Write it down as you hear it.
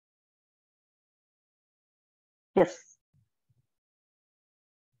Yes.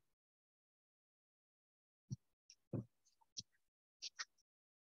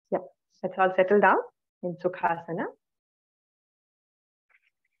 Yeah. Let's all settle down in Sukhasana.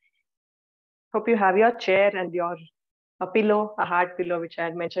 Hope you have your chair and your a pillow, a hard pillow, which I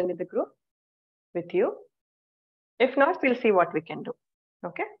had mentioned in the group with you. If not, we'll see what we can do.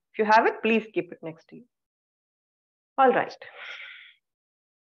 Okay. If you have it, please keep it next to you. All right.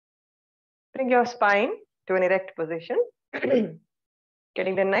 Bring your spine to an erect position.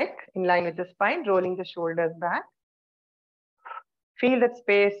 Getting the neck in line with the spine, rolling the shoulders back. Feel that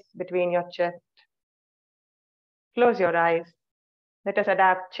space between your chest. Close your eyes. Let us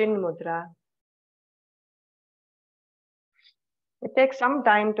adapt Chin Mudra. It takes some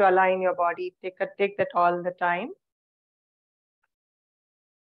time to align your body. Take that all the time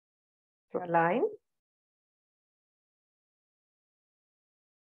to align.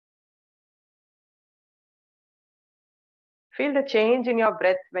 Feel the change in your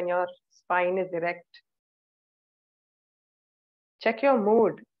breath when your spine is erect. Check your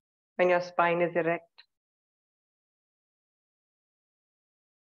mood when your spine is erect.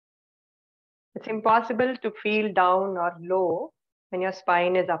 It's impossible to feel down or low when your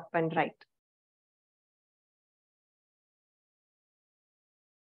spine is up and right.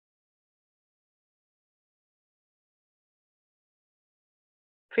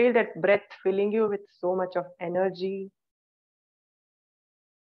 Feel that breath filling you with so much of energy.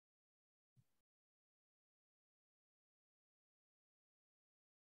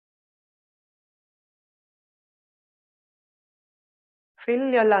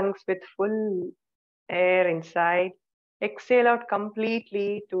 Fill your lungs with full air inside. Exhale out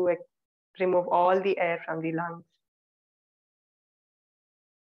completely to remove all the air from the lungs.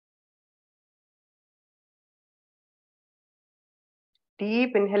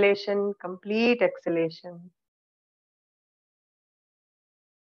 Deep inhalation, complete exhalation.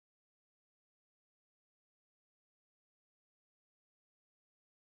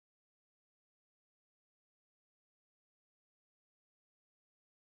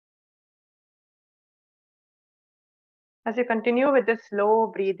 As you continue with the slow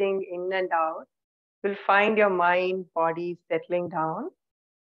breathing in and out, you'll find your mind, body settling down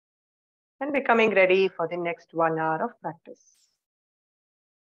and becoming ready for the next 1 hour of practice.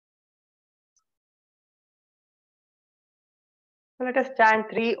 So let us chant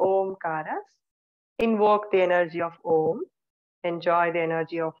 3 Omkaras. Invoke the energy of Om. Enjoy the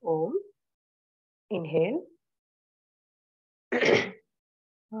energy of Om. Inhale.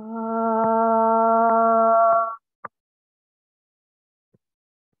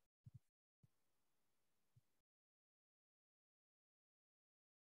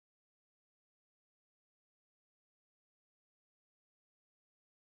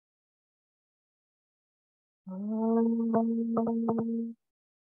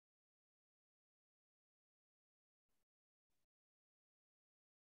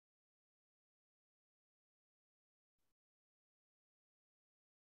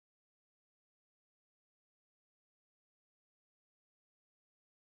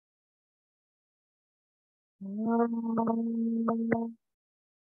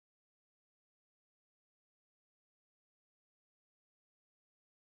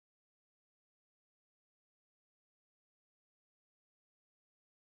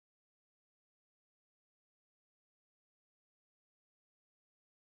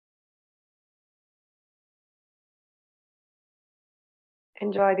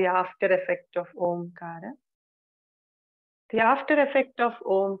 Enjoy the after effect of Omkara. The after effect of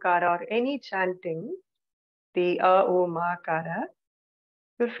Omkara or any chanting, the Omakara,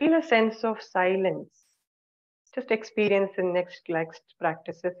 you'll feel a sense of silence. Just experience in next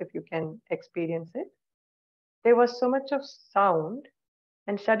practices if you can experience it. There was so much of sound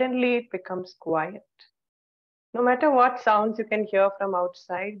and suddenly it becomes quiet. No matter what sounds you can hear from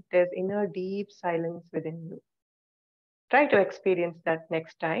outside, there's inner deep silence within you. Try to experience that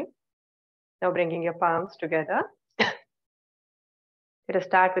next time. Now bringing your palms together. Let us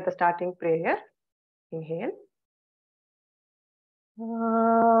start with the starting prayer. Inhale.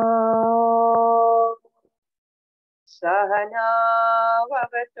 Sahana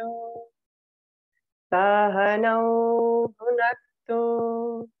vavatu. Sahanau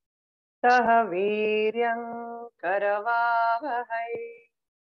bhunaktu. Sah viryam karavavahai.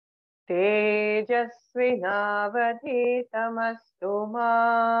 तेजस्विनावधीतमस्तु मा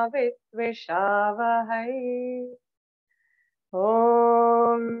विद्विषावहै.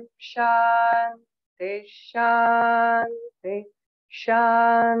 ॐ शान्ति शान्ति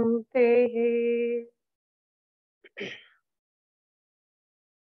शान्तिः.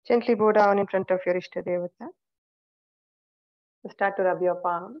 Gently bow down in front of your Ishtadevata. Start to rub your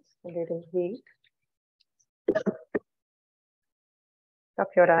palms a little heat. Cup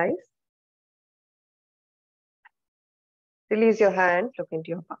your eyes. Release your hand, look into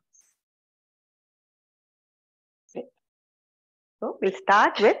your palms. Great. So we'll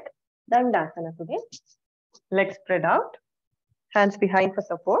start with Dandasana today. Legs spread out, hands behind for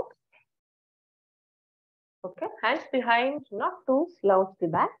support. Okay, hands behind, not to slouch the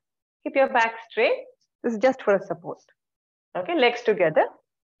back. Keep your back straight. This is just for a support. Okay, legs together.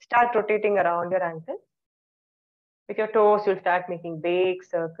 Start rotating around your ankles. With your toes, you'll start making big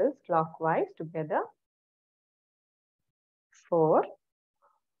circles clockwise together. 4,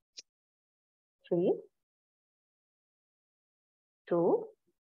 3, 2,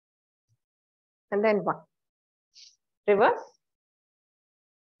 and then 1. Reverse.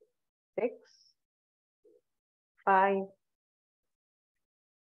 6, 5,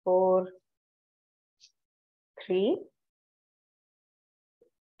 4, 3,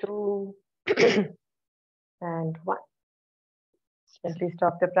 2, and 1. Gently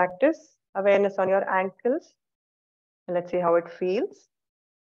stop the practice. Awareness on your ankles. And let's see how it feels.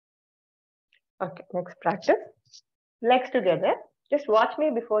 Okay, next practice. Legs together. Just watch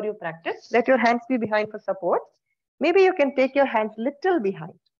me before you practice. Let your hands be behind for support. Maybe you can take your hands little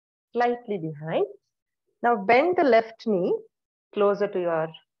behind, slightly behind. Now bend the left knee closer to your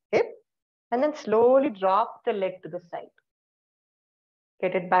hip and then slowly drop the leg to the side.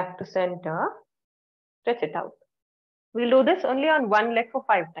 Get it back to center. Stretch it out. We'll do this only on one leg for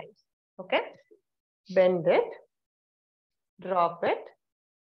 5 times. Okay? Bend it. Drop it.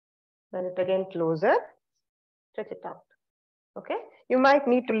 Bend it again closer. Stretch it out. Okay? You might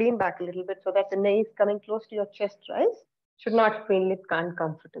need to lean back a little bit so that the knee is coming close to your chest, right? Should not feel it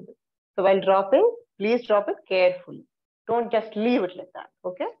uncomfortable. So while dropping, please drop it carefully. Don't just leave it like that.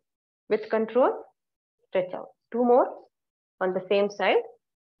 Okay? With control, stretch out. 2 more on the same side.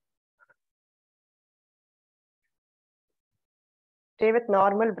 Stay with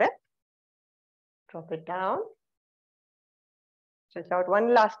normal breath. Drop it down. Stretch out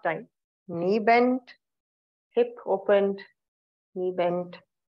one last time. Knee bent, hip opened, knee bent,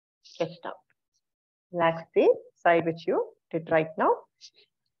 stretched out. Relax the side which you did right now.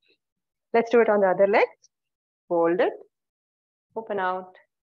 Let's do it on the other leg. Hold it, open out,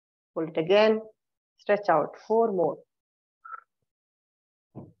 hold it again, stretch out. 4 more.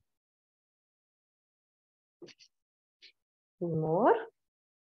 More.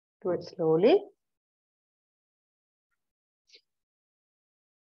 Do it slowly.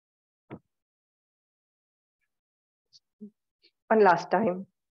 One last time.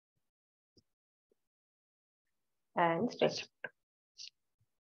 And stretch.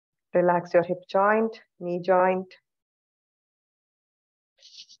 Relax your hip joint, knee joint.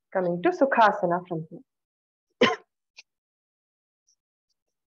 Coming to Sukhasana from here.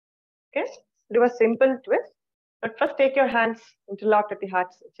 Okay, do a simple twist. But first take your hands interlocked at the heart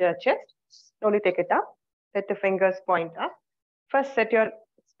chest. Slowly take it up. Let the fingers point up. First set your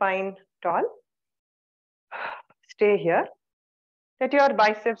spine tall. Stay here. Let your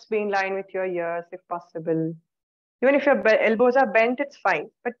biceps be in line with your ears if possible. Even if your elbows are bent, it's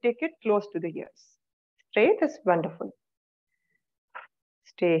fine. But take it close to the ears. Straight is wonderful.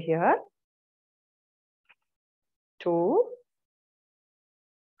 Stay here. 2.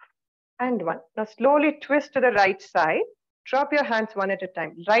 And 1. Now slowly twist to the right side. Drop your hands one at a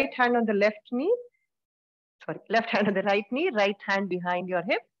time. Right hand on the left knee. Sorry, left hand on the right knee. Right hand behind your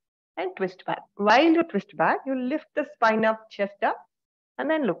hip. And twist back. While you twist back, you lift the spine up, chest up. And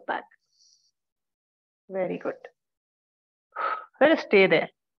then look back. Very good. Let us stay there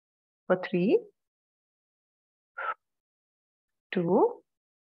for 3, 2,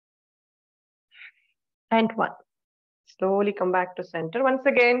 and 1. Slowly come back to center. Once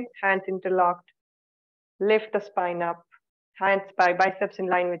again, hands interlocked. Lift the spine up. Hands by biceps in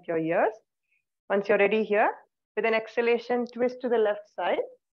line with your ears. Once you're ready here, with an exhalation, twist to the left side.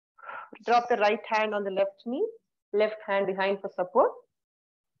 Drop the right hand on the left knee. Left hand behind for support.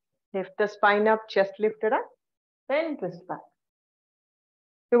 Lift the spine up, chest lifted up. Then twist back.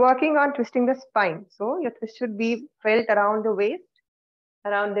 You're working on twisting the spine. So your twist should be felt around the waist,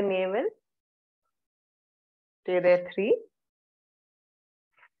 around the navel. Stay there. 3.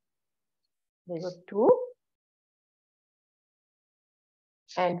 There you go. 2.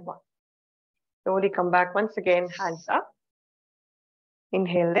 And 1. Slowly come back once again, hands up.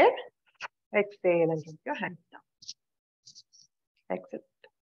 Inhale there. Exhale and get your hands down. Exit.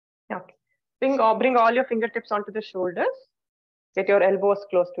 Okay. Bring all your fingertips onto the shoulders. Get your elbows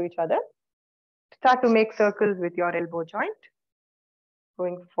close to each other. Start to make circles with your elbow joint.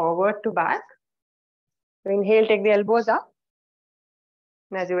 Going forward to back. So inhale, take the elbows up.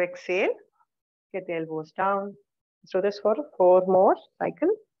 And as you exhale, get the elbows down. Let's do this for 4 more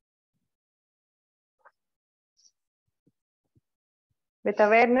cycles. With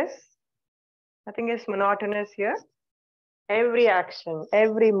awareness, nothing is monotonous here. Every action,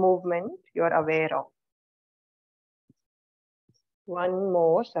 every movement you are aware of. 1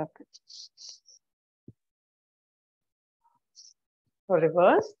 more circle. So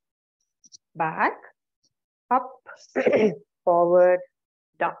reverse, back, up, forward,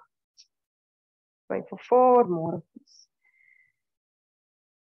 down. Going for 4 more of this.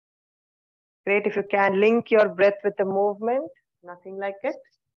 Great if you can link your breath with the movement. Nothing like it.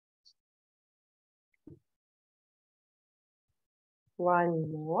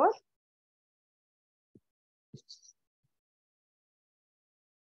 1 more.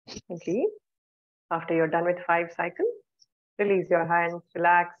 And leave. After you're done with 5 cycles, release your hands,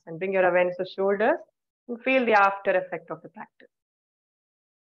 relax, and bring your awareness to shoulders and feel the after effect of the practice.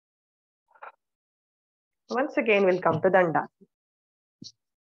 Once again, we'll come to Dandasana.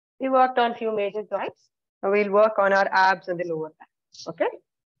 We worked on few major joints. Now we'll work on our abs and the lower back. Okay?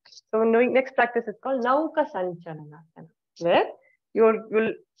 So next practice is called Nauka Sanchalanasana, where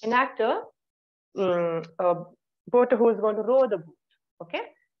you'll enact a boater who is going to row the boat. Okay?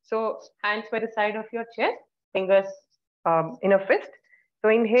 So hands by the side of your chest, fingers in a fist. So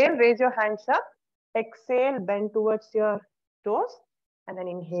inhale, raise your hands up. Exhale, bend towards your toes. And then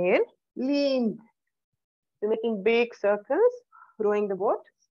inhale, lean. So making big circles, rowing the boat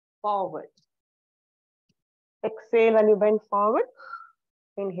forward. Exhale when you bend forward.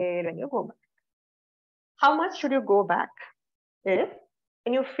 Inhale when you go back. How much should you go back? If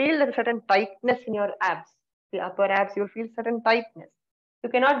when you feel that certain tightness in your abs, the upper abs, you'll feel certain tightness. You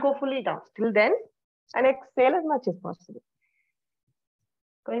cannot go fully down. Till then, and exhale as much as possible.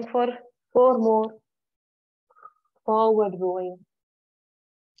 Going for 4 more. Forward rowing.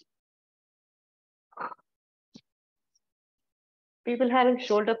 People having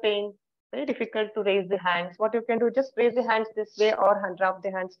shoulder pain, very difficult to raise the hands. What you can do, just raise the hands this way or drop the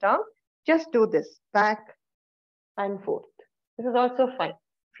hands down. Just do this, back and forth. This is also fine.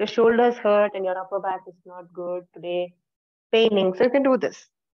 If your shoulders hurt and your upper back is not good today, paining, so you can do this.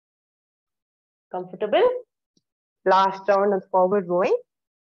 Comfortable? Last round of forward rowing.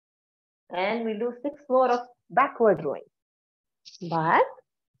 And we'll do 6 more of backward rowing. Back.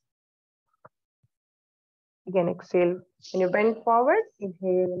 Again, exhale when you bend forward,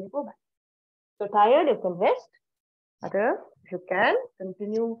 inhale when you go back. So tired, you can rest. Other, if you can,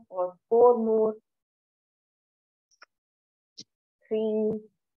 continue for 4 more. 3,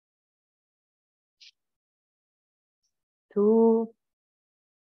 2,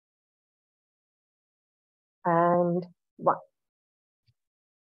 and 1.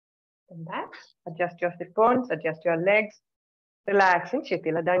 Come back, adjust your sit bones, adjust your legs, relax in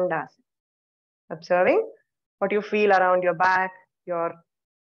Shitila Dandasana. Observing what you feel around your back, your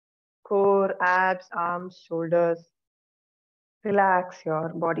core, abs, arms, shoulders. Relax your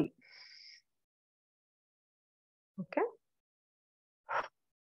body. Okay.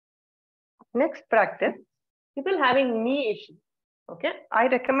 Next practice, people having knee issues. Okay, I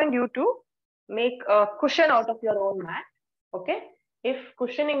recommend you to make a cushion out of your own mat. Okay, if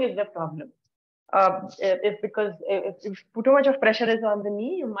cushioning is the problem, if too much of pressure is on the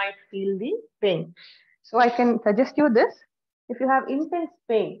knee, you might feel the pain. So I can suggest you this. If you have intense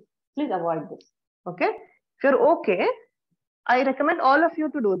pain, please avoid this. Okay, if you're okay, I recommend all of you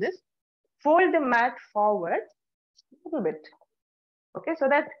to do this. Fold the mat forward a little bit. Okay, so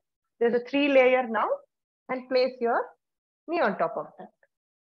that there's a 3-layer now, and place your knee on top of that.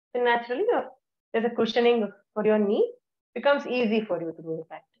 So naturally, there's a cushioning for your knee. Becomes easy for you to do the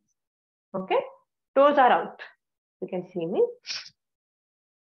practice. Okay, toes are out. You can see me.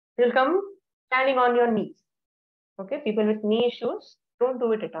 You'll come standing on your knees. Okay, people with knee issues, don't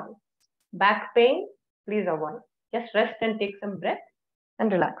do it at all. Back pain, please avoid. Just rest and take some breath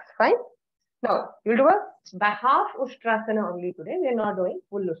and relax. Fine. Now, you'll do a half Ustrasana only today. We're not doing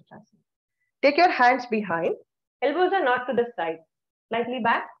full Ustrasana. Take your hands behind. Elbows are not to the side. Slightly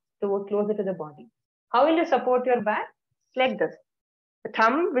back, to closer to the body. How will you support your back? Like this. The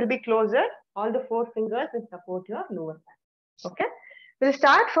thumb will be closer. All the 4 fingers will support your lower back. Okay. We'll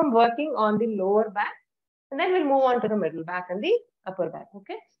start from working on the lower back. And then we'll move on to the middle back and the upper back.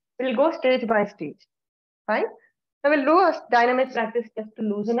 Okay. We'll go stage by stage. Fine. Now we'll do a dynamic practice just to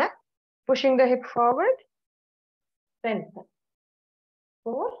loosen up. Pushing the hip forward. Center.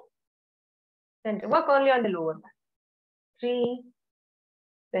 4. Center. Work only on the lower back. 3.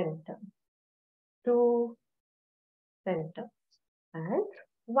 Center. 2. Center. And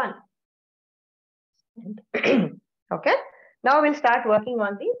 1. And okay. Now we'll start working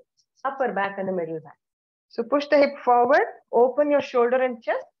on the upper back and the middle back. So push the hip forward, open your shoulder and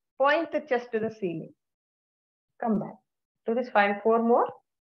chest, point the chest to the ceiling. Come back. Do this 4 more.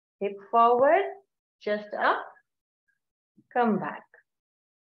 Hip forward, chest up, come back.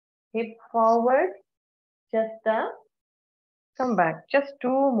 Hip forward, chest up, come back. Just 2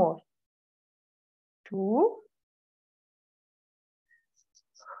 more. 2.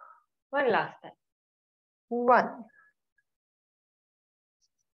 One last time. 1.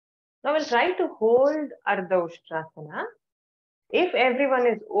 Now we'll try to hold Ardha Ustrasana. If everyone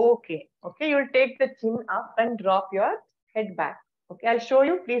is okay, you'll take the chin up and drop your head back. Okay, I'll show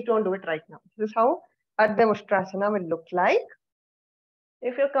you. Please don't do it right now. This is how Ardha Ustrasana will look like.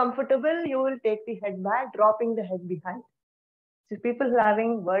 If you're comfortable, you will take the head back, dropping the head behind. So people who are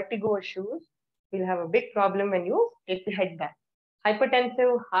having vertigo issues will have a big problem when you take the head back.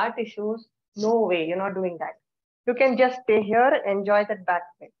 Hypertensive, heart issues, no way, you're not doing that. You can just stay here, enjoy that back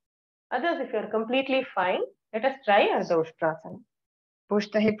pain. Others, if you're completely fine, let us try Ardha Ustrasana. Push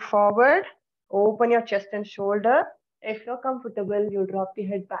the hip forward, open your chest and shoulder. If you're comfortable, you drop the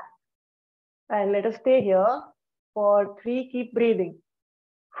head back. And let us stay here for 3. Keep breathing.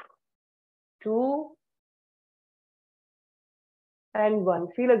 2 and 1.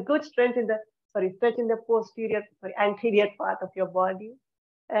 Feel a good stretch in the anterior part of your body.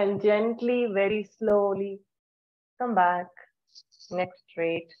 And gently, very slowly, come back. Neck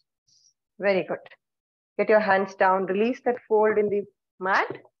straight. Very good. Get your hands down. Release that fold in the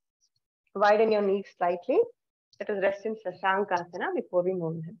mat. Widen your knees slightly. Let us rest in Shashankasana before we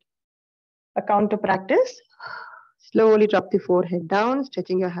move ahead. A counter practice. Slowly drop the forehead down,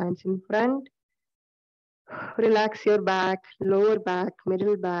 stretching your hands in front. Relax your back, lower back,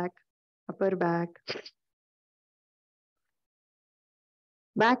 middle back, upper back.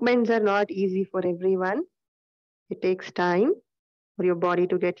 Back bends are not easy for everyone. It takes time for your body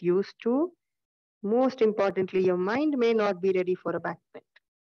to get used to. Most importantly, your mind may not be ready for a back bend.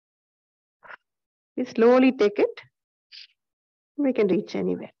 We slowly take it. We can reach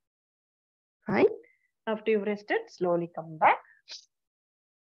anywhere. Fine. After you've rested, slowly come back.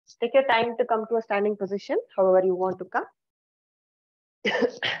 Take your time to come to a standing position, however you want to come.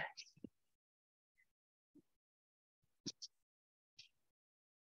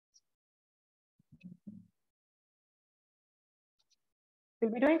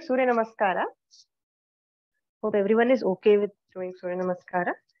 We'll be doing Surya Namaskara. Hope everyone is okay with doing Surya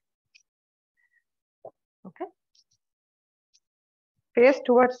Namaskara. Okay. Face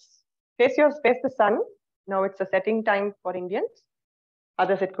the sun. Now it's a setting time for Indians.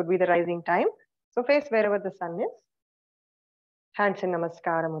 Others, it could be the rising time. So face wherever the sun is. Hands in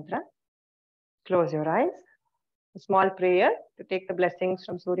Namaskara Mudra. Close your eyes. A small prayer to take the blessings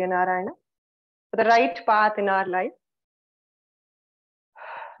from Surya Narayana for the right path in our life.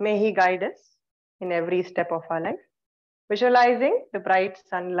 May he guide us in every step of our life. Visualizing the bright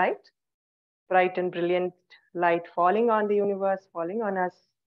sunlight, bright and brilliant light falling on the universe, falling on us.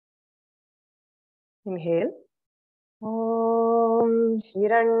 Inhale. Om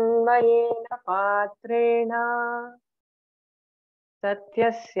Hiranmayena Patrena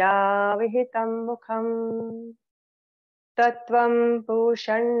Satyasya Vihitam Mukham Tattvam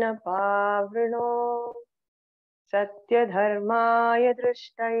Pushanna Pavrino Satya Dharmaya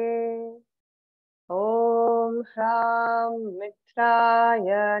Drishtaye Om Hram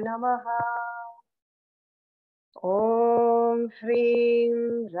Mitraya Namaha Om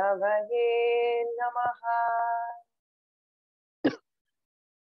Hrim Ravaye Namaha.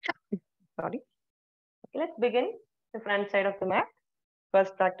 Sorry. Okay, let's begin the front side of the mat.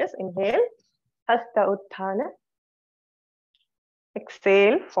 First practice, inhale, Hasta Utthana.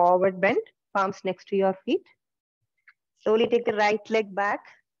 Exhale, forward bend, palms next to your feet. Slowly take the right leg back.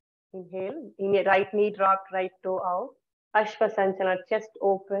 Inhale, in your right knee drop, right toe out. Ashvasanchana, chest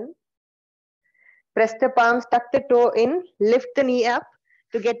open. Press the palms, tuck the toe in, lift the knee up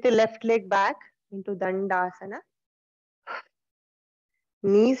to get the left leg back into Dandasana.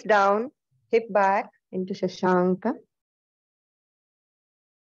 Knees down, hip back into Shashanka.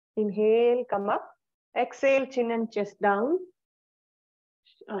 Inhale, come up. Exhale, chin and chest down.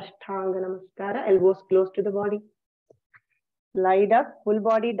 Ashtanga Namaskara, elbows close to the body. Slide up, full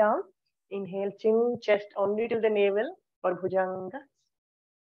body down. Inhale, chin, chest only till the navel for Bhujanga.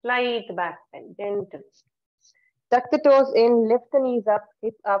 Light back bend, gentle. Tuck the toes in, lift the knees up,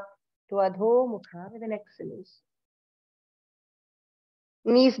 hip up to Adho Mukha with an excellence.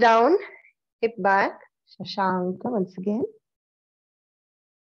 Knees down, hip back, Shashanka once again.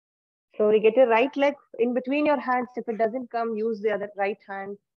 Slowly get your right leg in between your hands. If it doesn't come, use the other right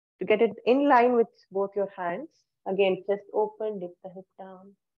hand to get it in line with both your hands. Again, chest open, dip the hip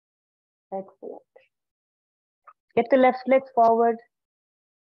down. Excellent. Get the left leg forward.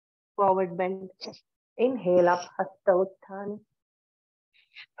 Forward bend. Inhale up, Hasta Utthana.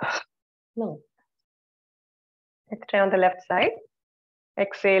 No. Let's try on the left side.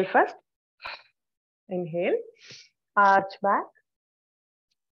 Exhale first. Inhale. Arch back.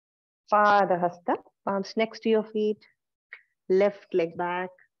 Pada Hasta. Palms next to your feet. Left leg back.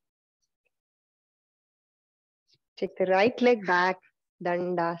 Take the right leg back.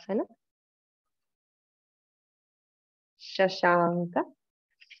 Dandasana. Shashanka.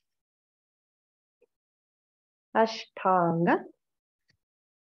 Ashtanga.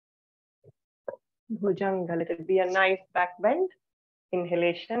 Bhujanga. Let it be a nice back bend.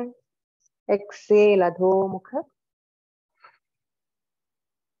 Inhalation. Exhale, Adho Mukha.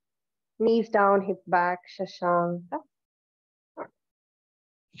 Knees down, hip back, Shashanka.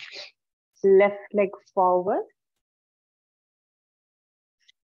 Left leg forward.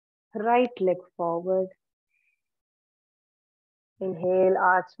 Right leg forward. Inhale,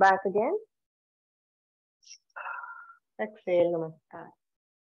 arch back again. Exhale, Namaskar.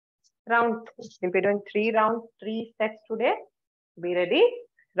 Round 2. We'll be doing 3 sets today. Be ready.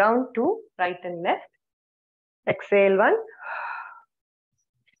 Round 2, right and left. Exhale 1.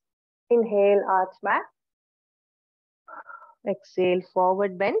 Inhale, arch back. Exhale,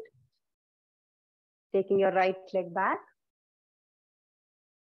 forward bend. Taking your right leg back.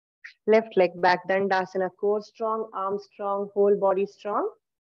 Left leg back, Dandasana, core strong, arms strong, whole body strong.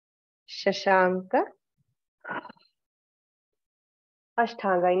 Shashanka.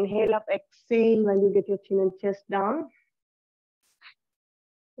 Ashtanga, inhale up, exhale when you get your chin and chest down.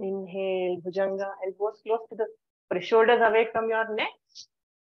 Inhale, Bhujanga, elbows close to the shoulders away from your neck.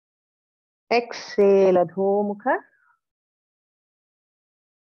 Exhale, Adho Mukha.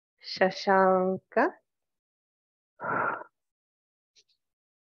 Shashanka.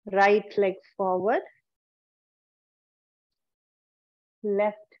 Right leg forward.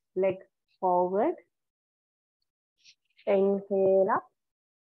 Left leg forward. Inhale up.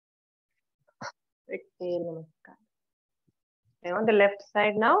 Exhale, Namaskar. And on the left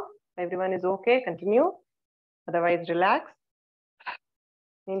side now, everyone is okay, continue. Otherwise, relax.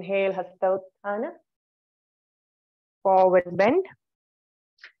 Inhale, Hasta Utthana. Forward bend.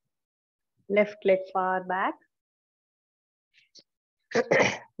 Left leg far back.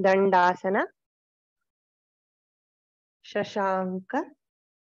 Dandasana. Shashanka.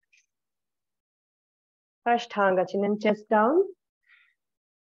 Ashtanga, chin and chest down.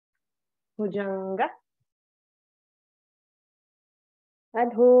 Bhujanga.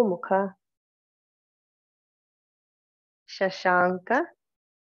 Adho Mukha. Shashanka.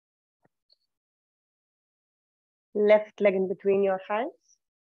 Left leg in between your hands.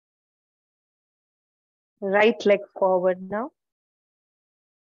 Right leg forward now.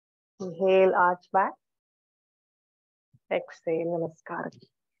 Inhale, arch back. Exhale, Namaskar.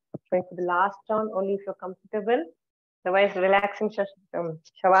 Going for the last round, only if you're comfortable. Otherwise, relaxing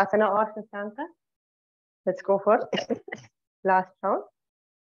Shavasana or Shashanka. Let's go for last round.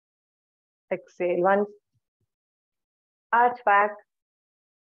 Exhale once. Arch back.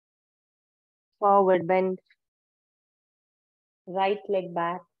 Forward bend. Right leg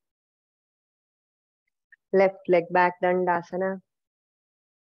back. Left leg back, Dandasana.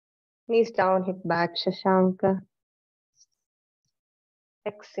 Knees down, hip back, Shashanka.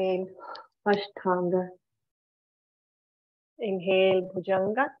 Exhale, Ashtanga. Inhale,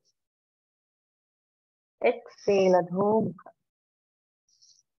 Bhujanga. Exhale, Adho Mukha.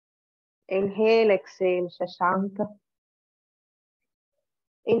 Inhale, exhale, Shashanka.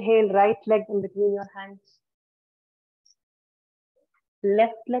 Inhale, right leg in between your hands.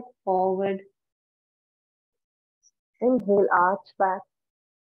 Left leg forward. Inhale, arch back.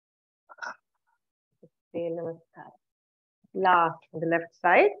 Exhale, Namaskar. Last on the left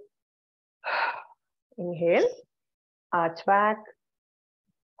side. Inhale, arch back.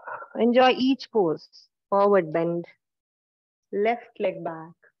 Enjoy each pose. Forward bend. Left leg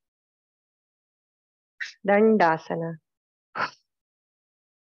back. Dandasana.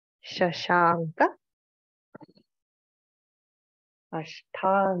 Shashanka.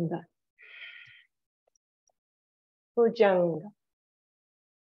 Ashtanga. Bhujanga.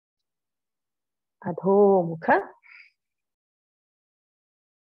 Adho Mukha.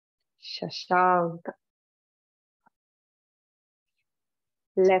 Shashanka.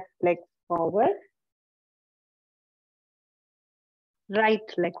 Left leg forward. Right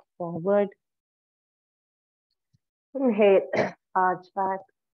leg forward. Inhale, arch back.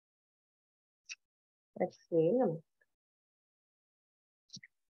 Exhale.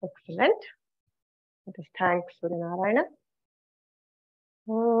 Excellent. Let us thank Surya Narayana.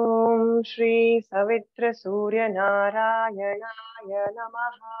 Om Shri Savitra Surya Narayanaya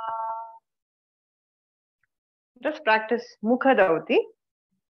Namaha. Just practice Mukha Dauti.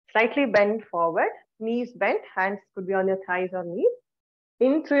 Slightly bend forward, knees bent, hands could be on your thighs or knees.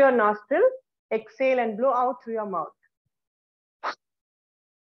 In through your nostril, exhale and blow out through your mouth.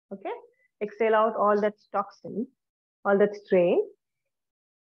 Okay? Exhale out all that toxin, all that strain.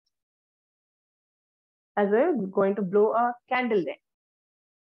 As we're going to blow a candle there.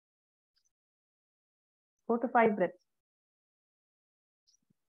 4 to 5 breaths.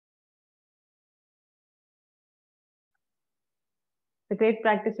 It's a great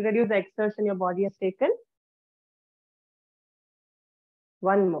practice to reduce the exertion your body has taken.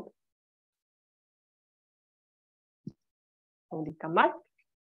 One more. Slowly come up.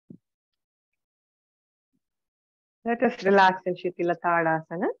 Let us relax in Shitila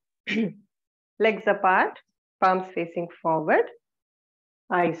Tadasana. Legs apart, palms facing forward,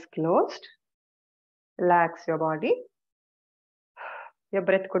 eyes closed. Relax your body. Your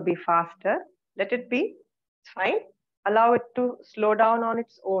breath could be faster. Let it be. It's fine. Allow it to slow down on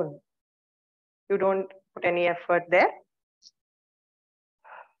its own. You don't put any effort there.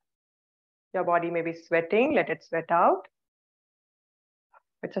 Your body may be sweating. Let it sweat out.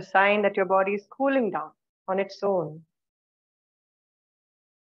 It's a sign that your body is cooling down on its own.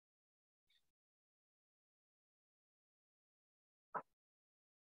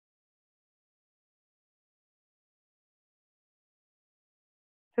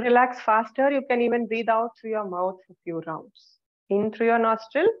 To relax faster, you can even breathe out through your mouth a few rounds. In through your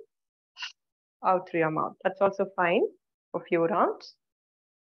nostril, out through your mouth. That's also fine for a few rounds.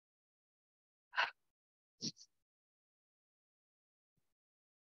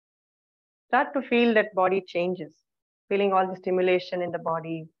 Start to feel that body changes. Feeling all the stimulation in the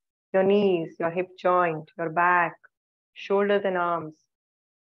body, your knees, your hip joint, your back, shoulders and arms.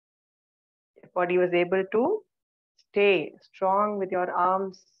 Your body was able to stay strong with your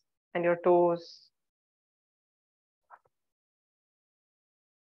arms and your toes.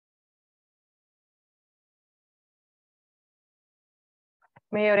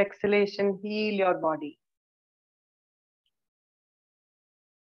 May your exhalation heal your body.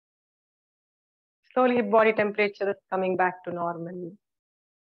 Slowly, body temperature is coming back to normal.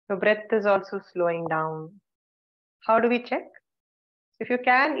 Your breath is also slowing down. How do we check? If you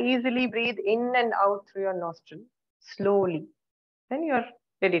can easily breathe in and out through your nostril, slowly, then you're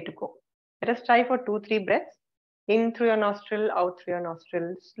ready to go. Let us try for 2-3 breaths. In through your nostril, out through your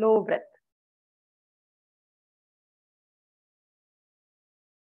nostril, slow breath.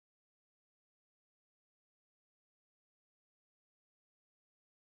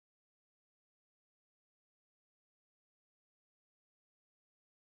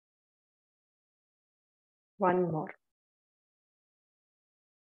 One more.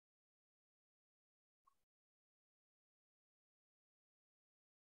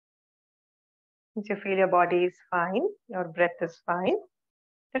 Once you feel your body is fine, your breath is fine,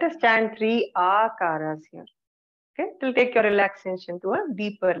 let us chant 3 akaras here. Okay, it will take your relaxation to a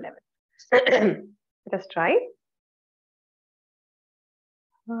deeper level. Let us try.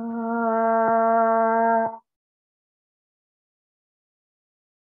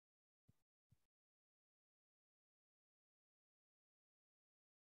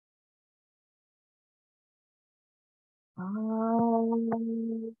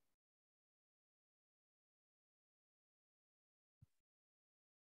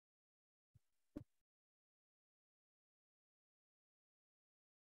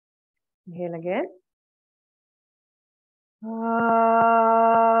 Inhale again.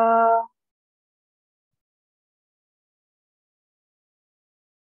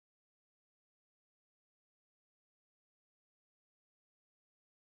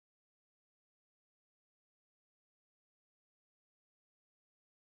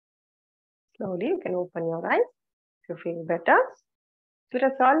 Slowly, you can open your eyes if you feel better. So let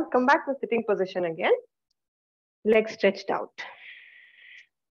us all come back to sitting position again. Legs stretched out.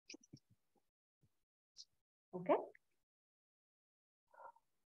 Okay.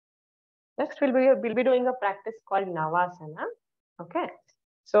 Next, we'll be doing a practice called Navasana. Okay.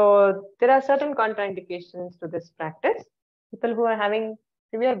 So there are certain contraindications to this practice. People who are having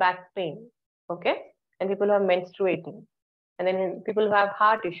severe back pain, okay, and people who are menstruating, and then people who have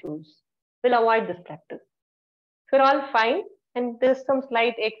heart issues will avoid this practice. If you're all fine and there's some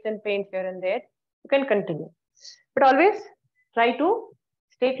slight aches and pains here and there, you can continue. But always try to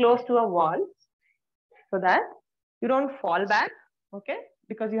stay close to a wall so that you don't fall back, okay?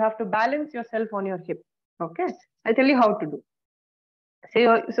 Because you have to balance yourself on your hip, okay? I'll tell you how to do.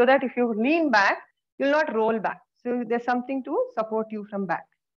 So that if you lean back, You'll not roll back. So there's something to support you from back.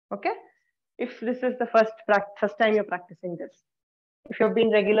 Okay. If this is the first time you're practicing this, if you've been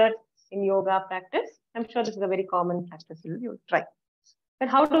regular in yoga practice, I'm sure this is a very common practice you'll try. And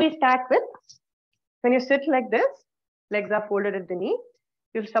how do we start with? When you sit like this, legs are folded at the knee,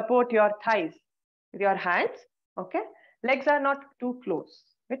 you support your thighs with your hands. Okay. Legs are not too close.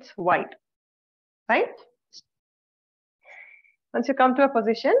 It's wide. Right? Once you come to a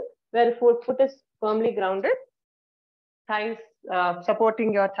position where the foot is firmly grounded, thighs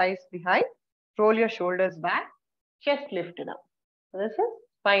supporting your thighs behind, roll your shoulders back, chest lifted up. So this is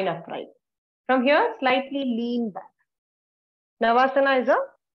spine upright. From here, slightly lean back. Navasana is a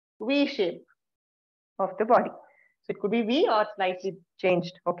V shape of the body. So it could be V or slightly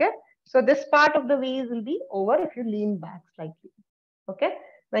changed. Okay. So this part of the V will be over if you lean back slightly. Okay.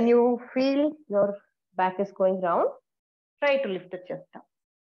 When you feel your back is going round, try to lift the chest up.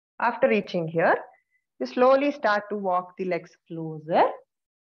 After reaching here, you slowly start to walk the legs closer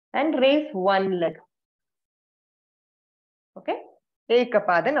and raise one leg. Okay.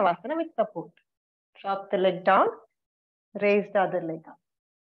 Ekapada Navasana with support. Drop the leg down, raise the other leg up.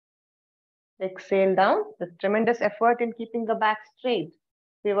 Exhale down. There's tremendous effort in keeping the back straight.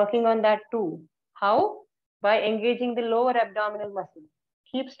 We're working on that too. How? By engaging the lower abdominal muscles.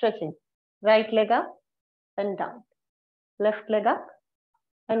 Keep stretching. Right leg up and down. Left leg up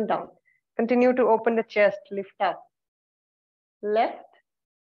and down. Continue to open the chest, lift up. Left,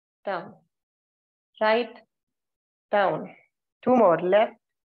 down. Right, down. Two more. Left,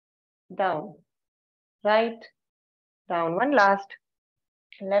 down. Right, down. One last.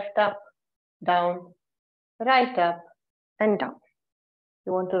 Left up, down. Right up and down.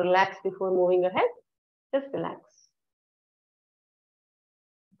 You want to relax before moving ahead? Just relax.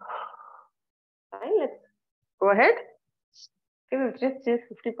 Fine, let's go ahead. Just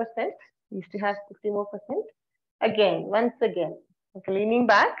 50%. We still have 50 more percent. Again, once again. Okay, leaning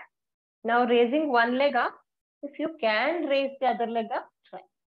back. Now raising one leg up. If you can raise the other leg up, try.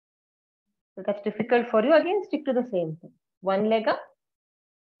 If that's difficult for you, again stick to the same thing. One leg up,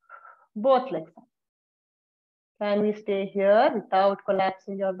 both legs up. Can we stay here without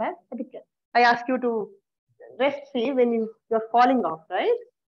collapsing your back? I ask you to rest, see when you're falling off, right?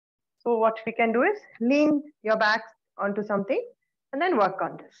 So what we can do is lean your back onto something and then work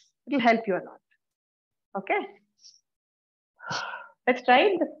on this. It will help you a lot. Okay. Let's try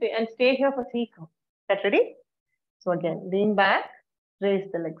it and stay here for 3 counts. That ready? So again, lean back, raise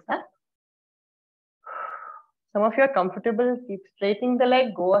the legs up. Some of you are comfortable, keep straightening the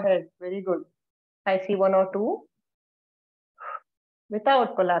leg, go ahead. Very good. I see 1 or 2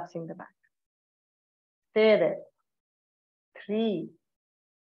 without collapsing the back. Stay there. 3,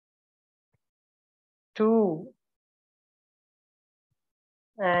 2,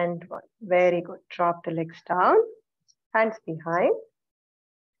 and 1. Very good. Drop the legs down, hands behind,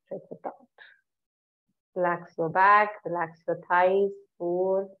 stretch it out. Relax your back, relax your thighs.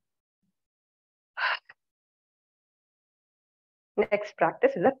 4. Next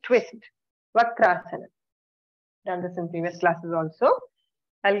practice is a twist. Vakrasana. Done this in previous classes also.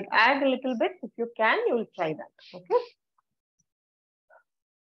 I'll add a little bit. If you can, you will try that. Okay.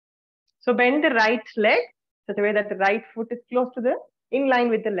 So bend the right leg such a way that the right foot is close to the in line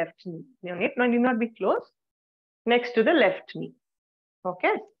with the left knee. You need not be close. Next to the left knee.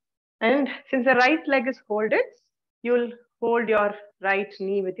 Okay. And since the right leg is folded, you'll hold your right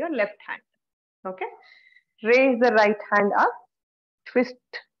knee with your left hand. Okay. Raise the right hand up. Twist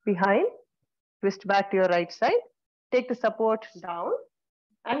behind. Twist back to your right side. Take the support down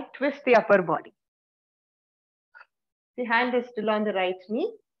and twist the upper body. The hand is still on the right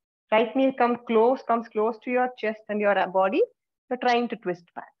knee. Right knee comes close to your chest and your body. You're trying to twist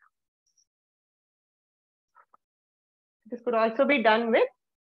back. This could also be done with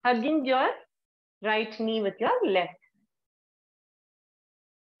hugging your right knee with your left.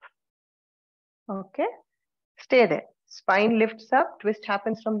 Okay. Stay there. Spine lifts up. Twist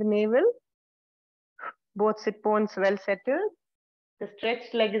happens from the navel. Both sit bones well settled. The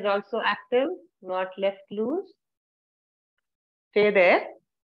stretched leg is also active, not left loose. Stay there.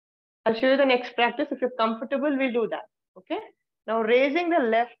 I'll show you the next practice. If you're comfortable, we'll do that. Okay. Now raising the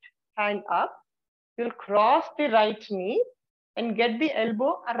left hand up, you'll cross the right knee and get the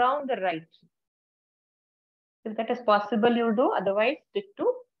elbow around the right knee. If that is possible, you'll do. Otherwise, stick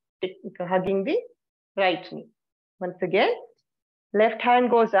to hugging the right knee. Once again, left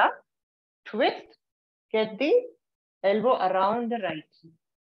hand goes up, twist, get the elbow around the right knee.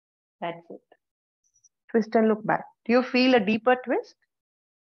 That's it. Twist and look back. Do you feel a deeper twist?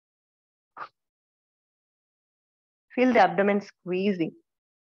 Feel the abdomen squeezing.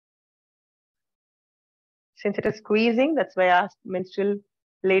 Since it is squeezing, that's why I asked menstruating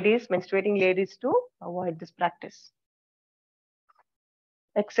ladies to avoid this practice.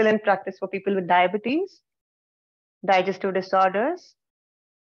 Excellent practice for people with diabetes, digestive disorders.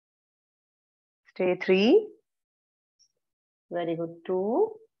 Stay 3. Very good.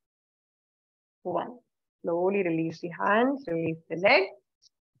 2, 1. Slowly release the hands, release the leg,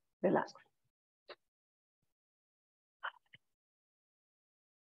 relax.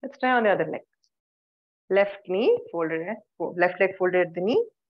 Let's try on the other leg. Left knee folded, left leg folded at the knee.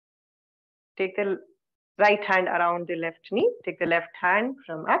 Take the right hand around the left knee. Take the left hand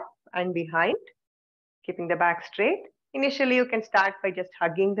from up and behind, keeping the back straight. Initially, you can start by just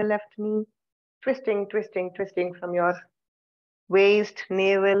hugging the left knee, twisting from your waist,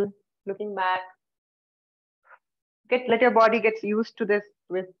 navel, looking back. Let your body get used to this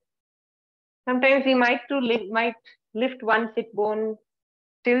twist. Sometimes we might lift one sit bone,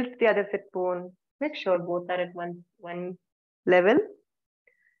 tilt the other sit bone. Make sure both are at one level.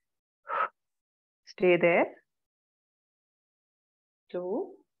 Stay there.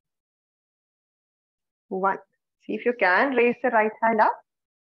 2, 1. See if you can raise the right hand up.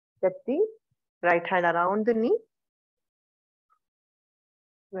 Get the right hand around the knee.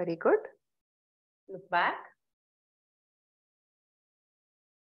 Very good. Look back.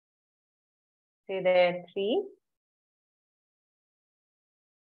 Stay there. 3,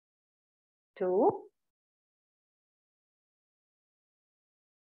 2,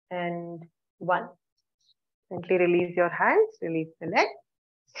 and 1. Gently release your hands, release the leg,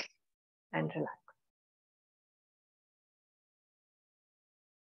 and relax.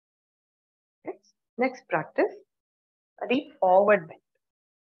 Okay. Next practice, a deep forward bend.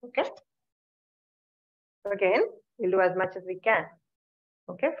 Okay. So again, we'll do as much as we can.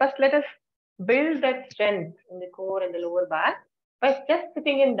 Okay. First, let us build that strength in the core and the lower back by just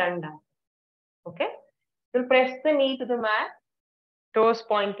sitting in Danda. Okay. You'll press the knee to the mat, toes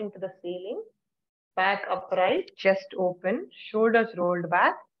pointing to the ceiling, back upright, chest open, shoulders rolled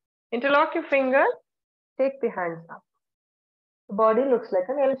back. Interlock your fingers, take the hands up. The body looks like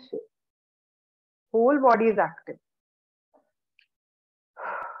an L shape. Whole body is active.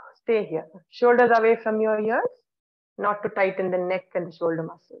 Stay here. Shoulders away from your ears, not to tighten the neck and the shoulder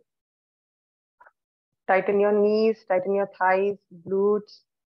muscles. Tighten your knees, tighten your thighs, glutes.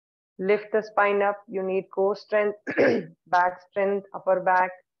 Lift the spine up. You need core strength, back strength, upper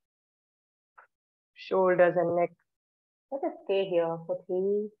back, shoulders and neck. Let us stay here for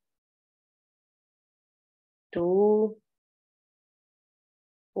 3, 2,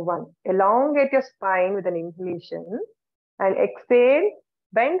 1. Elongate your spine with an inhalation and exhale.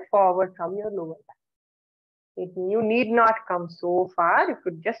 Bend forward from your lower back. You need not come so far. You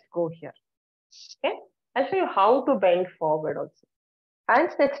could just go here. Okay. I'll show you how to bend forward also.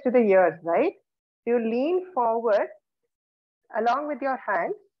 Hands next to the ears, right? You lean forward along with your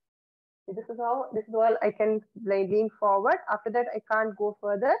hands. This is all I can lean forward. After that, I can't go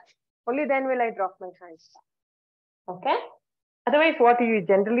further. Only then will I drop my hands down. Okay? Otherwise, what you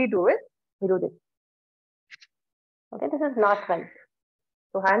generally do is, you do this. Okay, this is not right.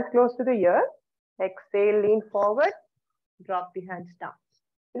 So hands close to the ear. Exhale, lean forward. Drop the hands down.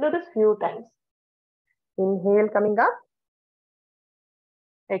 You do this few times. Inhale, coming up.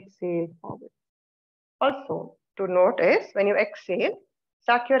 Exhale, forward. Also, to notice, when you exhale,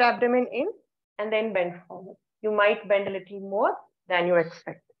 suck your abdomen in and then bend forward. You might bend a little more than you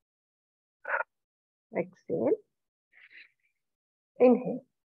expect. Exhale. Inhale.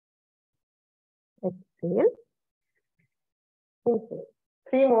 Exhale. Inhale.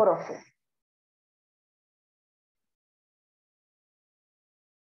 3 more of them.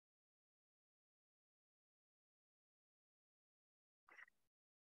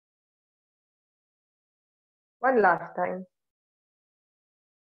 One last time.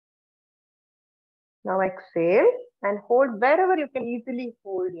 Now exhale and hold wherever you can easily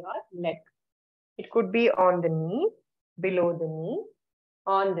hold your leg. It could be on the knee, below the knee,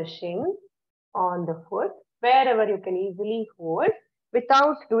 on the shin, on the foot, wherever you can easily hold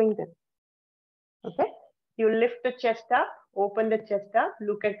without doing this. Okay? You lift the chest up, open the chest up,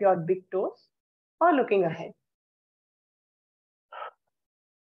 look at your big toes or looking ahead.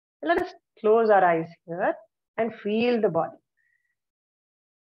 Let us close our eyes here and feel the body.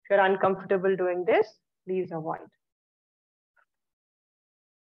 If you're uncomfortable doing this, please avoid.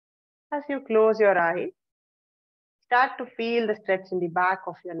 As you close your eyes, start to feel the stretch in the back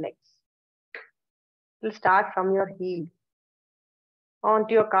of your legs. You'll start from your heel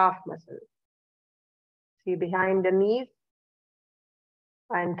onto your calf muscle. See behind the knees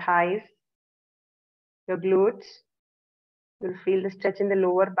and thighs, your glutes. You'll feel the stretch in the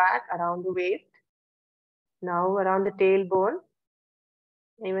lower back around the waist. Now around the tailbone,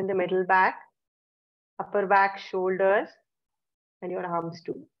 even the middle back, upper back, shoulders, and your arms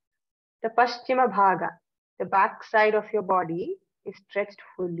too. The Paschima Bhaga, the back side of your body, is stretched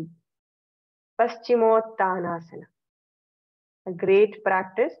fully. Paschimottanasana, a great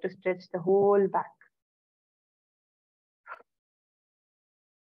practice to stretch the whole back.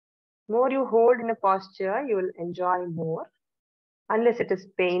 More you hold in a posture, you will enjoy more. Unless it is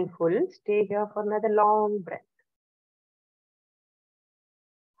painful, stay here for another long breath.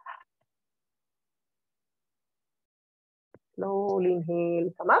 Slowly inhale,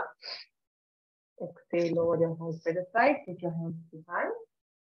 come up. Exhale, lower your hands by the side, take your hands behind,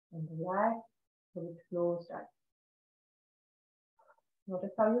 and relax with slow start.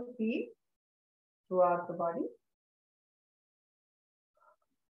 Notice how you feel throughout the body.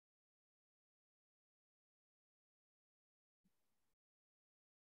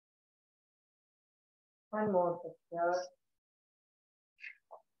 One more here.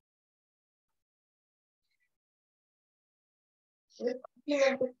 Let's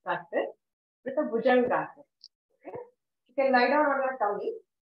complement this practice with a Bhujangasana. Okay? You can lie down on your tummy.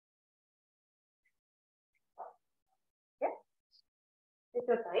 Okay? Take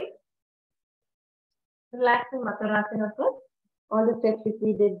your time. Relax in Makarasana first. All the steps which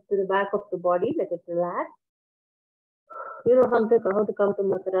we did to the back of the body, let it relax. You know how to come to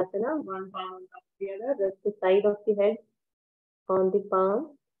Makarasana. One palm on top of the other. Rest the side of the head on the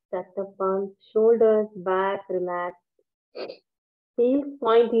palm. Stack the palms. Shoulders back, relax. Heels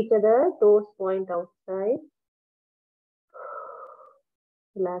point each other. Toes point outside.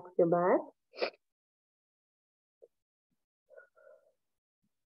 Relax your back.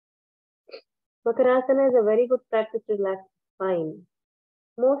 Makarasana is a very good practice to relax the spine.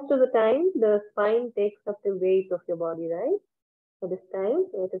 Most of the time, the spine takes up the weight of your body, right? So this time,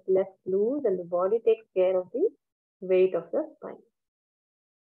 it is left loose and the body takes care of the weight of the spine.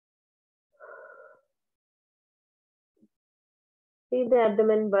 See the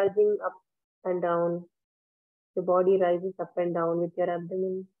abdomen bulging up and down. The body rises up and down with your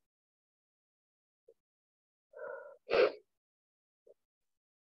abdomen.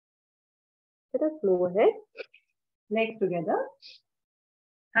 Let us move ahead. Legs together.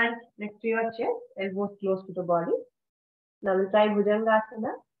 Hands next to your chest, elbows close to the body. Now we'll try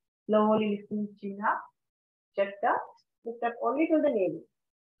Bhujangasana. Slowly lifting the chin up, chest up, lift up only to the navel.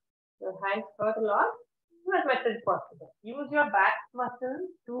 Your hands further long, as much as possible. Use your back muscles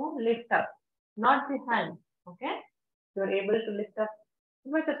to lift up, not the hands. Okay? You're able to lift up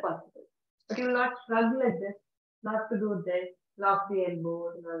as much as possible. But you will not struggle at this, not to do this, lock the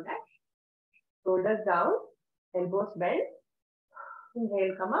elbows and all that. Shoulders down, elbows bent.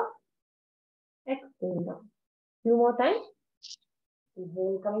 Inhale, come up. Exhale down. Few more times.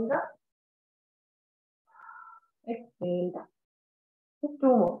 Inhale, coming up. Exhale down. Just two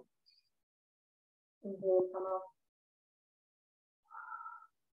more. Inhale, come up.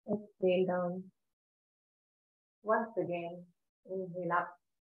 Exhale down. Once again, inhale up.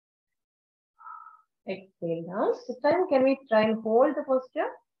 Exhale down. This time, can we try and hold the posture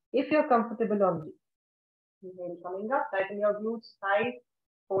if you're comfortable only? Inhale, coming up. Tighten your glutes, thighs.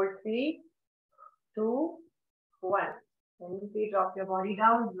 Hold 3, 2, 1. Then you drop your body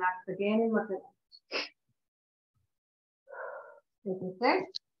down. Relax again in muscle. Like I said,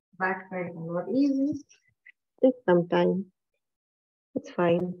 back side is not easy. Take some time. It's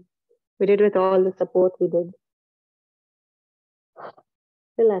fine. We did with all the support we did.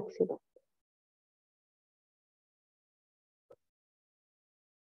 Relax your back.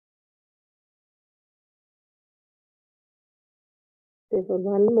 There's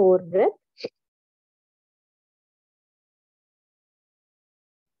one more breath.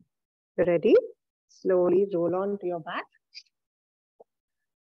 Ready? Slowly roll on to your back.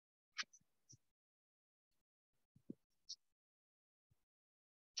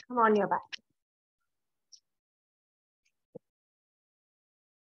 Come on your back.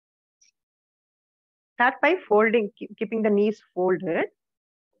 Start by folding, keeping the knees folded.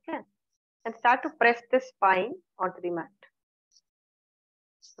 Okay. And start to press the spine onto the mat.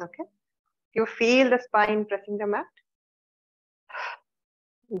 Okay. You feel the spine pressing the mat.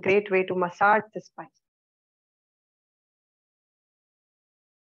 Great way to massage the spine.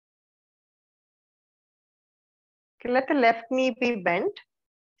 Okay, let the left knee be bent.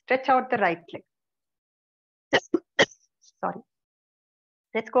 Stretch out the right leg. Sorry.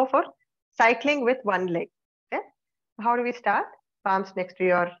 Let's go for cycling with one leg. Okay. How do we start? Palms next to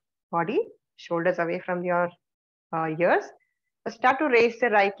your body, shoulders away from your ears. So start to raise the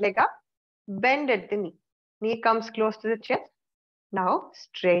right leg up, bend at the knee. Knee comes close to the chest. Now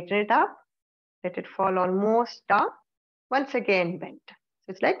straighten it up, Let it fall almost down. Once again bend. So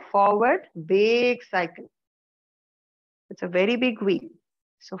it's like forward, big cycle. It's a very big wheel.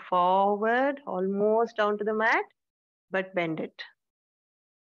 So forward, almost down to the mat, but bend it.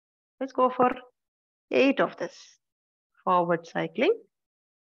 Let's go for 8 of this. Forward cycling.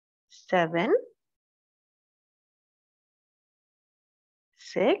 7,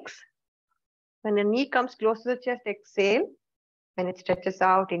 6. When the knee comes close to the chest, exhale. When it stretches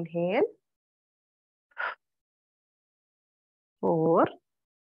out, inhale. 4,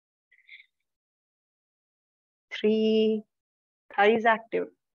 3, thighs active.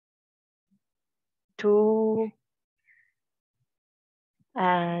 2,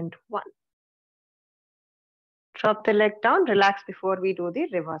 and 1. Drop the leg down, relax before we do the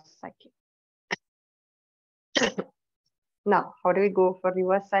reverse cycling. Now, how do we go for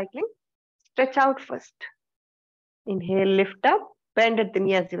reverse cycling? Stretch out first. Inhale, lift up, bend at the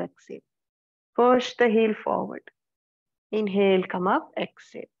knee as you exhale. Push the heel forward. Inhale, come up,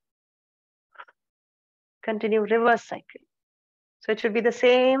 exhale. Continue reverse cycle. So it should be the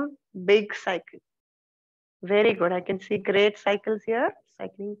same big cycle. Very good. I can see great cycles here.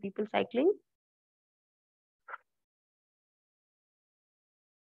 Cycling, people cycling.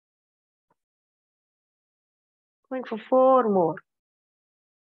 Going for 4 more.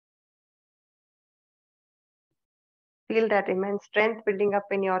 Feel that immense strength building up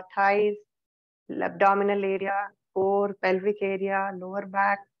in your thighs, abdominal area, core, pelvic area, lower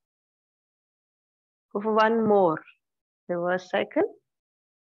back. Go for 1 more. Reverse cycle.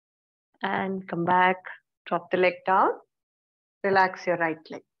 And come back. Drop the leg down. Relax your right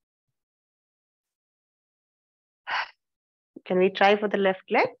leg. Can we try for the left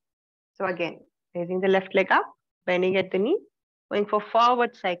leg? So again, raising the left leg up, bending at the knee, going for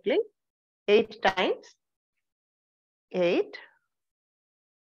forward cycling 8 times. 8.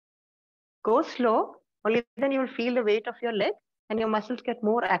 Go slow, only then you will feel the weight of your leg and your muscles get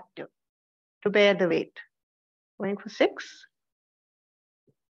more active to bear the weight. Going for 6,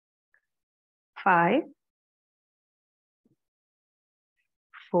 5,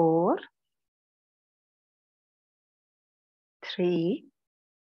 4, 3,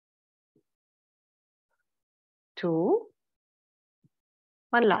 2,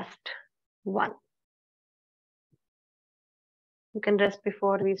 1 last. 1. You can rest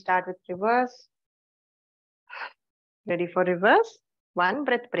before we start with reverse. Ready for reverse? 1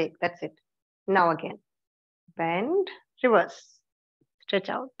 breath break. That's it. Now again. Bend, reverse. Stretch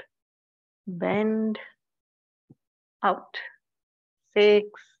out. Bend, out. 6,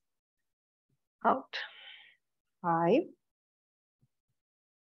 out. 5,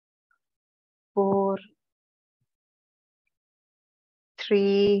 4,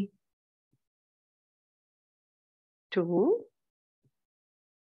 3, 2,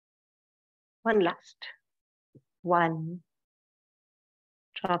 1 last. 1.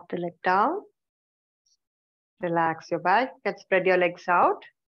 Drop the leg down. Relax your back. You can spread your legs out.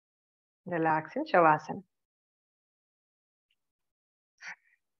 Relax in Shavasana.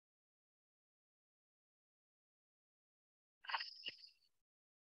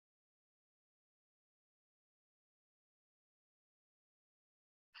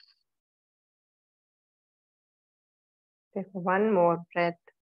 Take 1 more breath.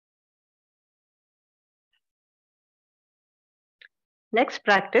 Next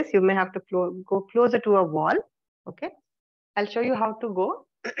practice, you may have to go closer to a wall. Okay. I'll show you how to go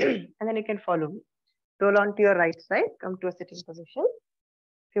and then you can follow me. Roll onto your right side. Come to a sitting position.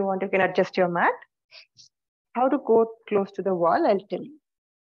 If you want, you can adjust your mat. How to go close to the wall, I'll tell you.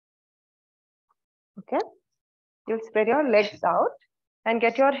 Okay. You'll spread your legs out and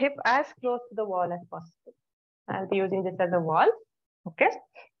get your hip as close to the wall as possible. I'll be using this as a wall. Okay.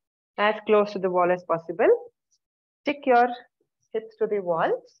 As close to the wall as possible. Stick your hips to the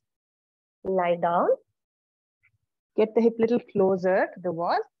wall. Lie down. Get the hip a little closer to the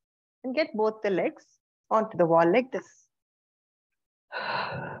wall and get both the legs onto the wall like this.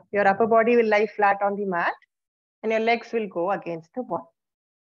 Your upper body will lie flat on the mat and your legs will go against the wall.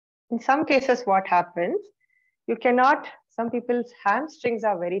 In some cases, what happens, you cannot, some people's hamstrings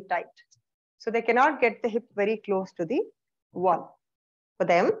are very tight. So they cannot get the hip very close to the wall. For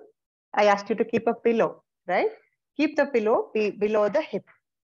them, I asked you to keep a pillow, right? Keep the pillow below the hip,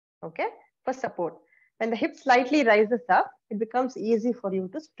 okay, for support. When the hip slightly rises up, it becomes easy for you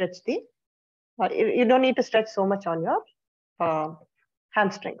to stretch you don't need to stretch so much on your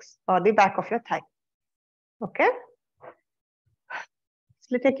hamstrings or the back of your thigh, okay?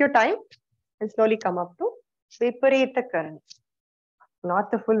 So take your time and slowly come up to Viparita Karani.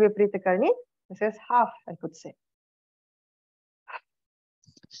 Not the full Viparita Karani, this is half, I could say.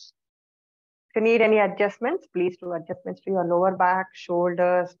 If you need any adjustments, please do adjustments to your lower back,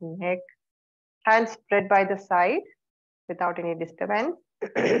 shoulders, neck, hands spread by the side without any disturbance.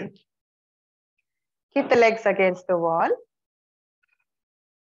 Keep the legs against the wall.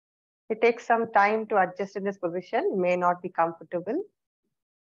 It takes some time to adjust in this position. It may not be comfortable.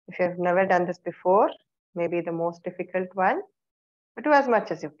 If you have never done this before, maybe the most difficult one, but do as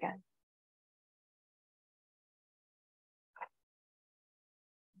much as you can.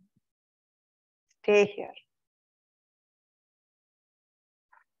 Stay here.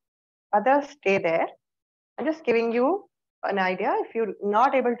 Others stay there. I'm just giving you an idea. If you're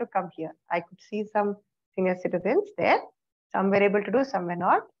not able to come here, I could see some senior citizens there. Some were able to do, some were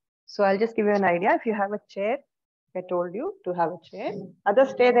not. So I'll just give you an idea. If you have a chair, I told you to have a chair. Others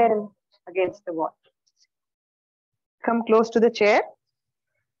stay there against the wall. Come close to the chair.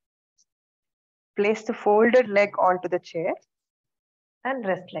 Place the folded leg onto the chair and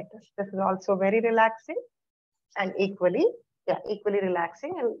rest like this. This is also very relaxing and equally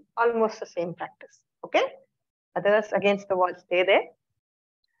relaxing and almost the same practice. Okay? Others against the wall, stay there.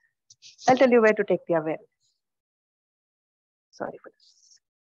 I'll tell you where to take the awareness. Sorry for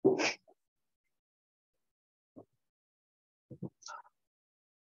this.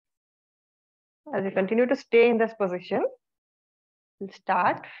 As you continue to stay in this position, you'll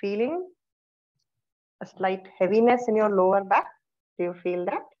start feeling a slight heaviness in your lower back. Do you feel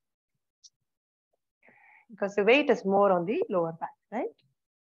that? Because the weight is more on the lower back, right?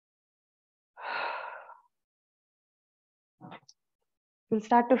 You'll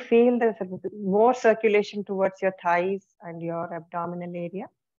start to feel there's more circulation towards your thighs and your abdominal area.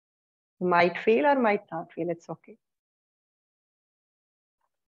 You might feel or might not feel, it's okay.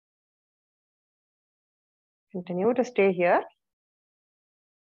 Continue to stay here.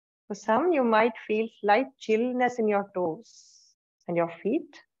 For some, you might feel slight chillness in your toes and your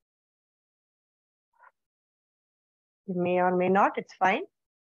feet. You may or may not, it's fine.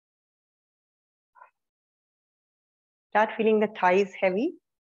 Start feeling the thighs heavy,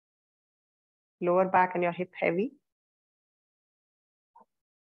 lower back and your hip heavy.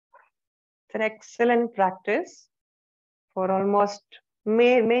 It's an excellent practice for almost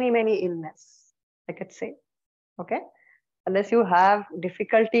many illness, I could say. Okay, unless you have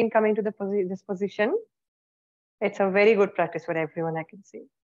difficulty in coming to this position, it's a very good practice for everyone, I can say.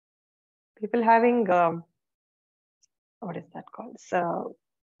 People having what is that called? So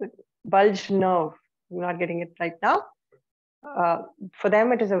bulged nerve. I'm not getting it right now. For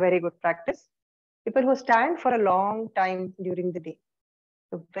them, it is a very good practice. People who stand for a long time during the day,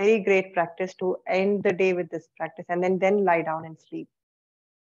 a very great practice to end the day with this practice and then lie down and sleep.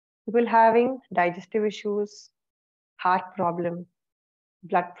 People having digestive issues, heart problem,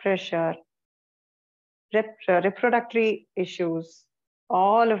 blood pressure, reproductive issues,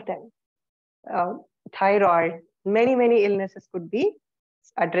 all of them, thyroid, many illnesses could be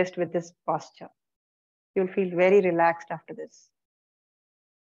addressed with this posture. You'll feel very relaxed after this.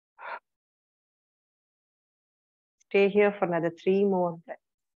 Stay here for another 3 more breaths.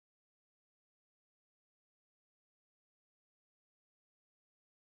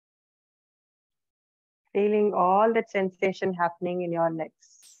 Feeling all that sensation happening in your legs.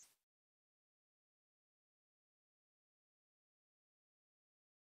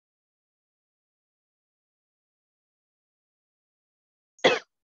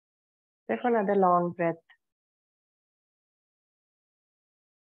 Take another long breath.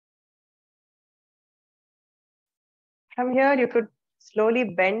 From here, you could slowly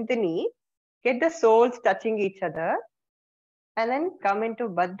bend the knee, get the soles touching each other, and then come into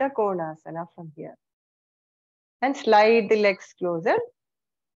Baddha Konasana from here. And slide the legs closer,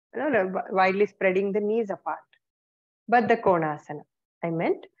 widely spreading the knees apart. Baddha Konasana. I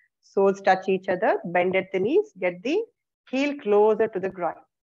meant soles touch each other, bend at the knees, get the heel closer to the groin.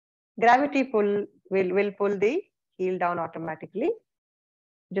 Gravity pull will pull the heel down automatically.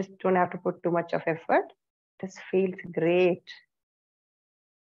 Just don't have to put too much of effort. This feels great.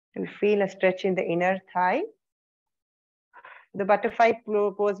 You'll feel a stretch in the inner thigh. The butterfly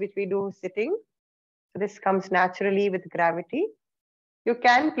pose which we do sitting. So this comes naturally with gravity. You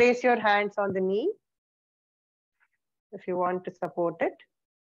can place your hands on the knee if you want to support it.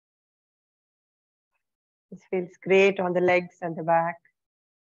 This feels great on the legs and the back.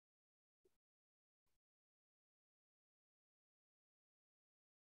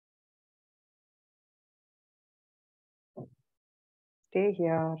 Stay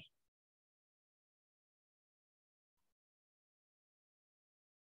here.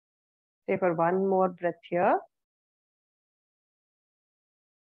 Stay for 1 more breath here.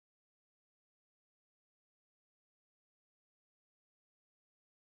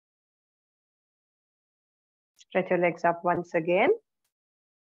 Stretch your legs up once again.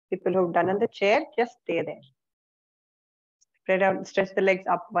 People who've done on the chair, just stay there. Spread out, stretch the legs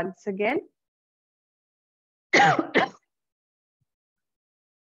up once again.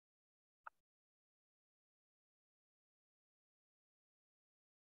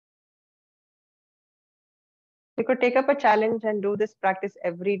 You could take up a challenge and do this practice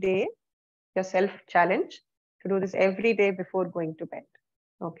every day, your self challenge to do this every day before going to bed.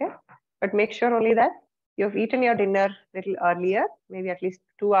 Okay. But make sure only that you've eaten your dinner a little earlier, maybe at least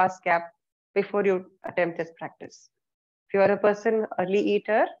 2 hours gap before you attempt this practice. If you are a person, early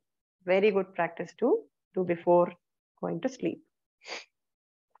eater, very good practice to do before going to sleep.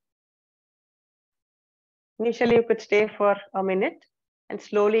 Initially, you could stay for a minute and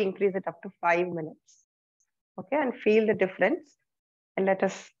slowly increase it up to 5 minutes. Okay, and feel the difference and let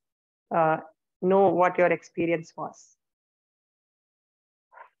us know what your experience was.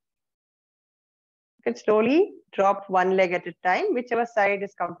 You can slowly drop one leg at a time, whichever side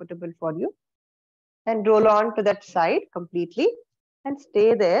is comfortable for you, and roll on to that side completely and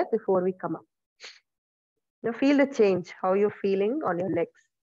stay there before we come up. Now feel the change, how you're feeling on your legs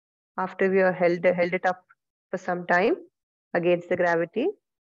after we have held it up for some time against the gravity.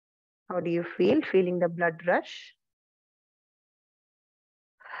 How do you feel? Feeling the blood rush?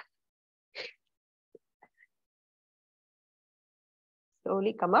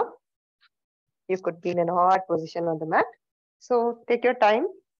 Slowly come up. You could be in an odd position on the mat. So take your time.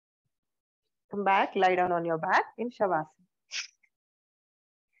 Come back, lie down on your back in Shavasana.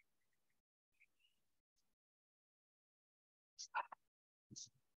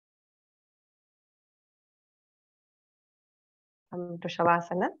 Come to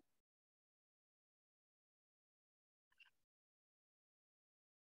Shavasana.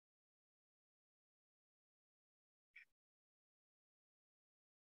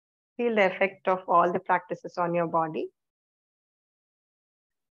 Feel the effect of all the practices on your body.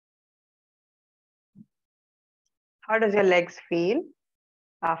 How does your legs feel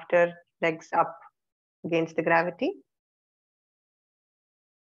after legs up against the gravity?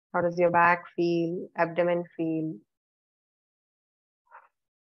 How does your back feel, abdomen feel?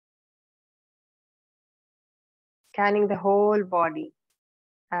 Scanning the whole body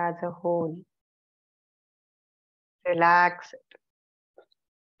as a whole. Relax it.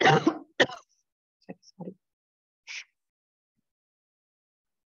 Sorry.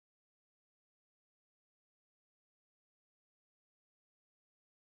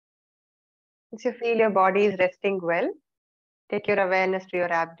 Once you feel your body is resting well, take your awareness to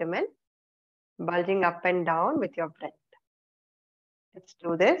your abdomen, bulging up and down with your breath. Let's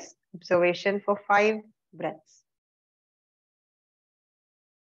do this. Observation for 5 breaths.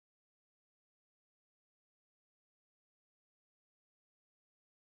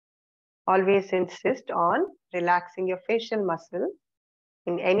 Always insist on relaxing your facial muscle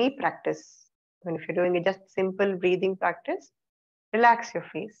in any practice. When if you're doing a just simple breathing practice, relax your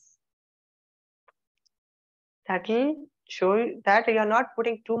face. That will show you that you're not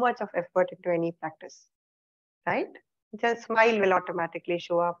putting too much of effort into any practice, right? Just smile will automatically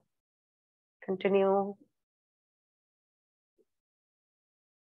show up. Continue.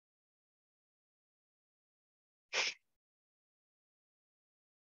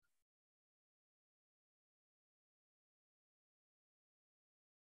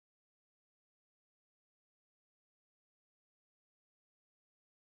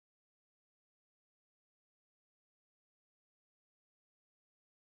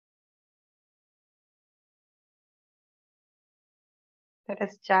 Let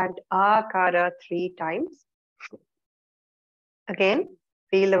us chant Akara 3 times. Again,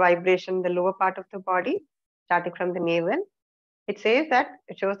 feel the vibration in the lower part of the body, starting from the navel. It shows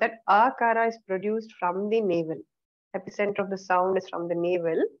that Akara is produced from the navel. Epicenter of the sound is from the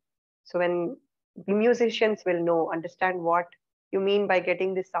navel. So when the musicians will understand what you mean by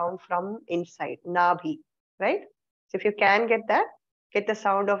getting the sound from inside, Nabhi, right? So if you can get that, get the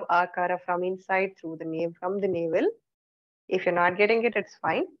sound of Akara from inside through the navel, from the navel. If you're not getting it, it's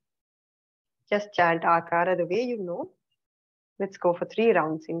fine. Just chant Akara the way you know. Let's go for 3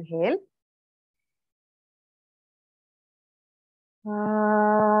 rounds. Inhale.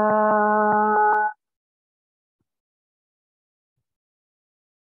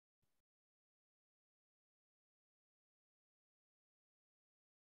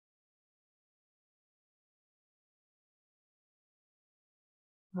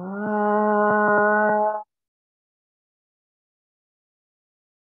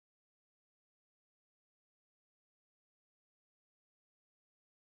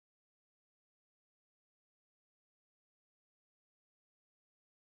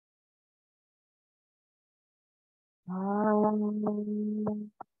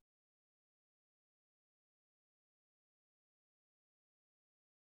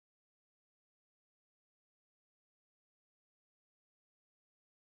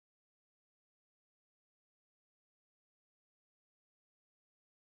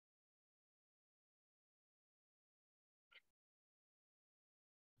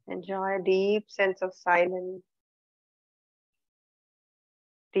 Enjoy a deep sense of silence,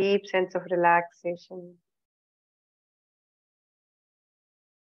 deep sense of relaxation.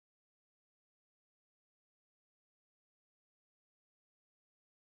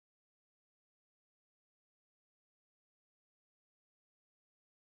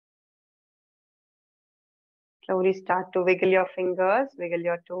 Slowly start to wiggle your fingers, wiggle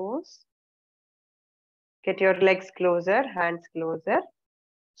your toes. Get your legs closer, hands closer.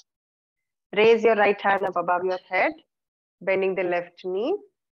 Raise your right hand up above your head, bending the left knee.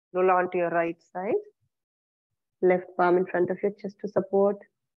 Roll onto your right side. Left palm in front of your chest to support.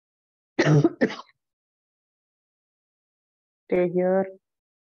 Stay here.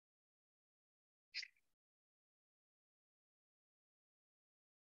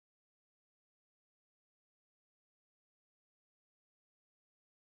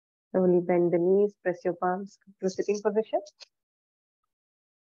 Slowly bend the knees, press your palms to sitting position.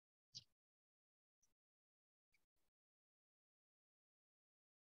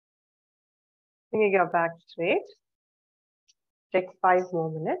 Bringing your back straight. Take 5 more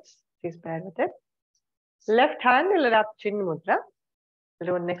minutes. Please bear with it. Left hand will wrap chin mudra.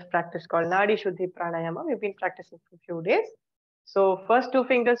 We'll do next practice called Nadi Shuddhi Pranayama. We've been practicing for a few days. So first 2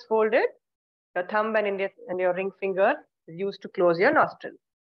 fingers folded. Your thumb and your ring finger is used to close your nostril.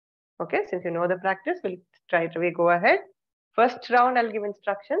 Okay, since you know the practice, we'll try it. We go ahead. First round, I'll give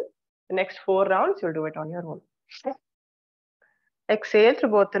instruction. The next 4 rounds, you'll do it on your own. Exhale through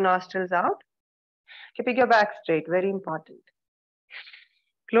both the nostrils out. Keeping your back straight, very important.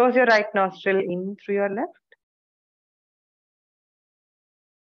 Close your right nostril in through your left.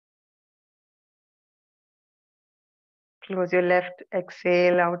 Close your left,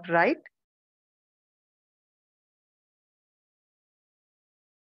 exhale out right.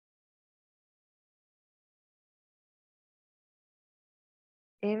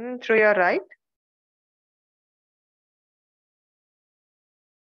 In through your right.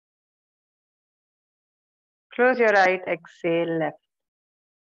 Close your right, exhale left.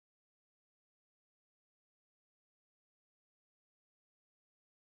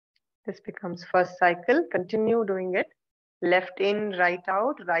 This becomes first cycle. Continue doing it. Left in, right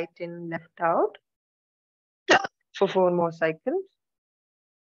out, right in, left out. For 4 more cycles.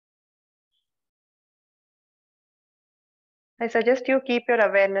 I suggest you keep your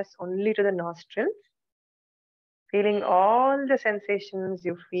awareness only to the nostrils, feeling all the sensations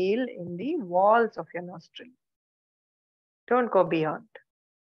you feel in the walls of your nostril. Don't go beyond.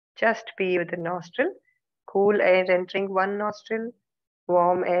 Just be with the nostril. Cool air entering one nostril,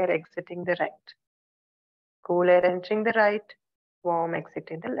 warm air exiting the right. Cool air entering the right, warm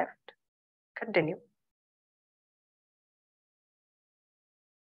exiting the left. Continue.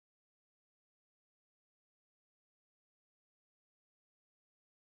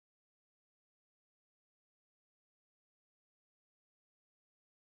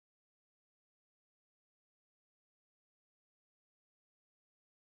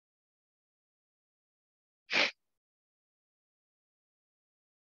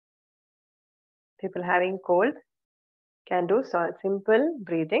 People having cold can do simple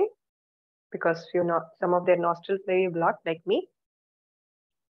breathing because some of their nostrils may be blocked like me.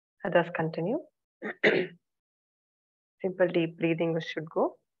 Others continue. Simple deep breathing should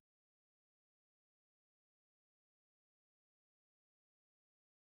go.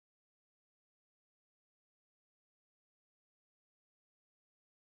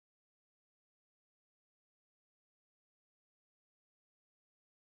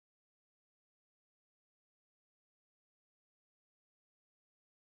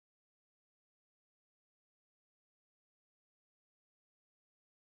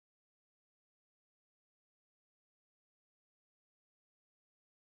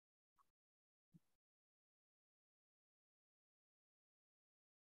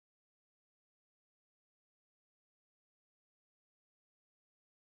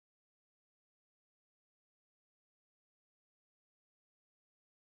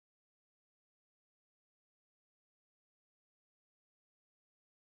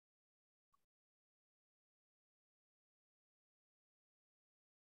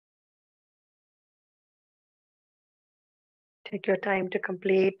 Take your time to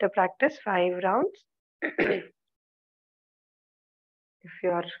complete the practice, 5 rounds. If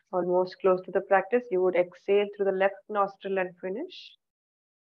you are almost close to the practice, you would exhale through the left nostril and finish.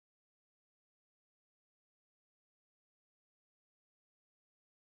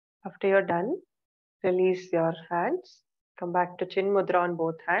 After you're done, release your hands. Come back to Chin Mudra on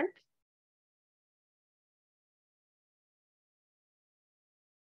both hands.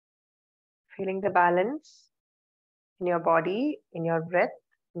 Feeling the balance in your body, in your breath,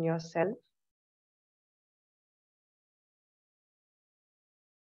 in yourself.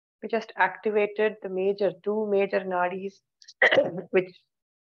 We just activated the two major nadis which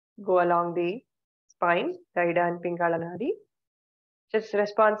go along the spine, the Ida and Pingala nadi, which is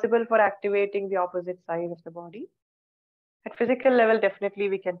responsible for activating the opposite side of the body. At physical level, definitely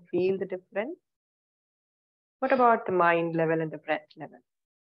we can feel the difference. What about the mind level and the breath level?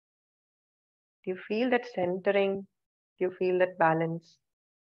 Do you feel that centering? Do you feel that balance?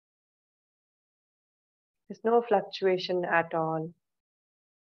 There's no fluctuation at all.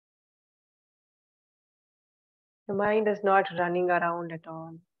 The mind is not running around at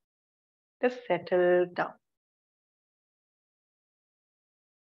all. Just settle down.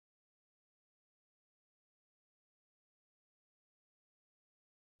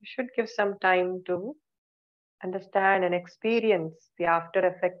 You should give some time to understand and experience the after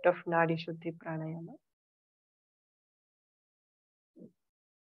effect of Nadi Shuddhi Pranayama.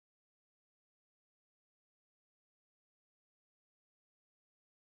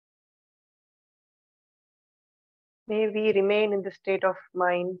 May we remain in the state of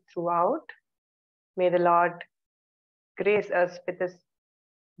mind throughout. May the Lord grace us with this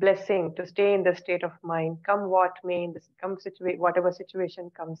blessing to stay in the state of mind, come what may, in this, whatever situation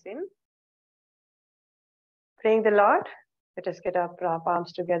comes in. Praying the Lord, let us get our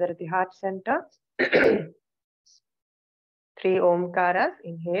palms together at the heart center. 3 Omkaras,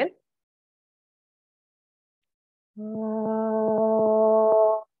 inhale.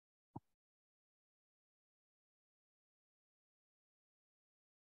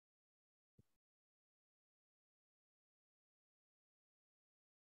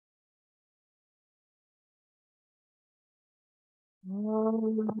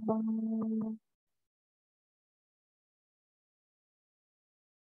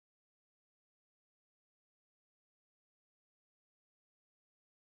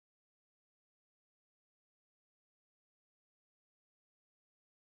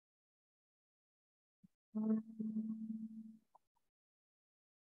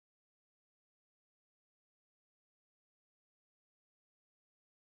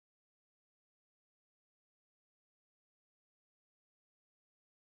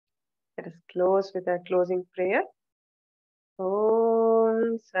 Let us close with our closing prayer.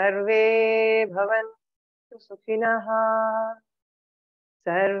 Om Sarve Bhavantu Sukhinaha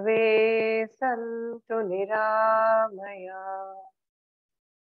Sarve Santu Niramaya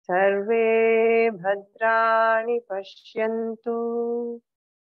Sarve Bhadrani Pashyantu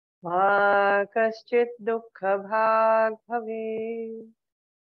Ma Kaschit Dukkha Bhag Bhave.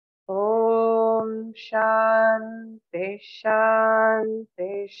 Om Shanti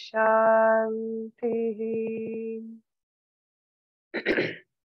Shanti Shanti.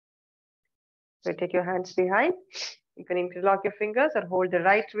 So take your hands behind. You can interlock your fingers or hold the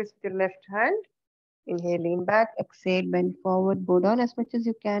right wrist with your left hand. Inhale, lean back. Exhale, bend forward. Bow down as much as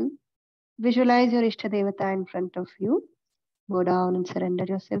you can. Visualize your Ishta Devata in front of you. Bow down and surrender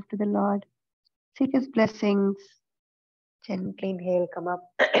yourself to the Lord. Seek His blessings. Gently inhale, come up.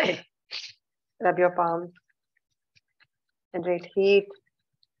 Rub your palms. Generate heat.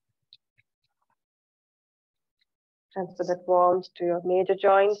 Transfer that warmth to your major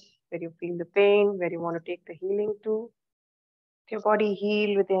joints, where you feel the pain, where you want to take the healing to. Let your body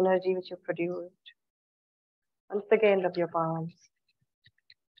heal with the energy which you produced. Once again, rub your palms.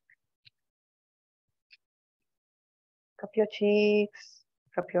 Cup your cheeks,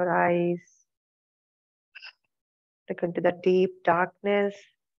 cup your eyes. Look into the deep darkness.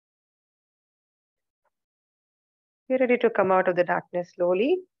 You're ready to come out of the darkness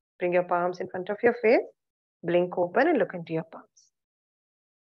slowly. Bring your palms in front of your face. Blink open and look into your palms.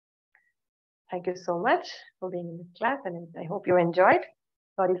 Thank you so much for being in this class, and I hope you enjoyed.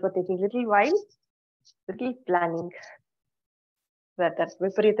 Sorry for taking a little while, little planning. That's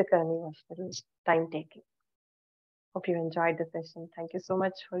Viparita Karani was a little time taking. Hope you enjoyed the session. Thank you so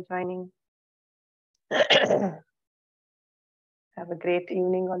much for joining. Have a great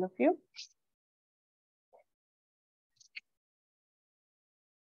evening, all of you.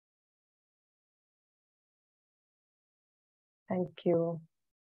 Thank you.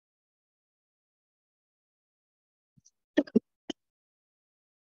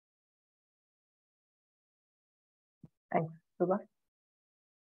 Thanks, Subha.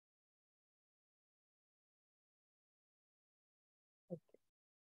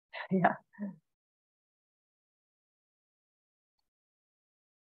 Yeah.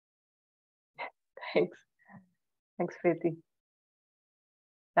 Thanks. Thanks, Preeti.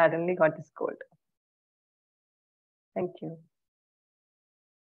 Suddenly got this cold. Thank you.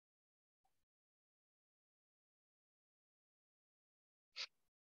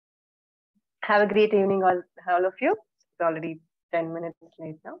 Have a great evening, all of you. It's already 10 minutes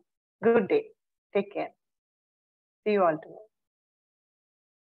late now. Good day. Take care. See you all tomorrow.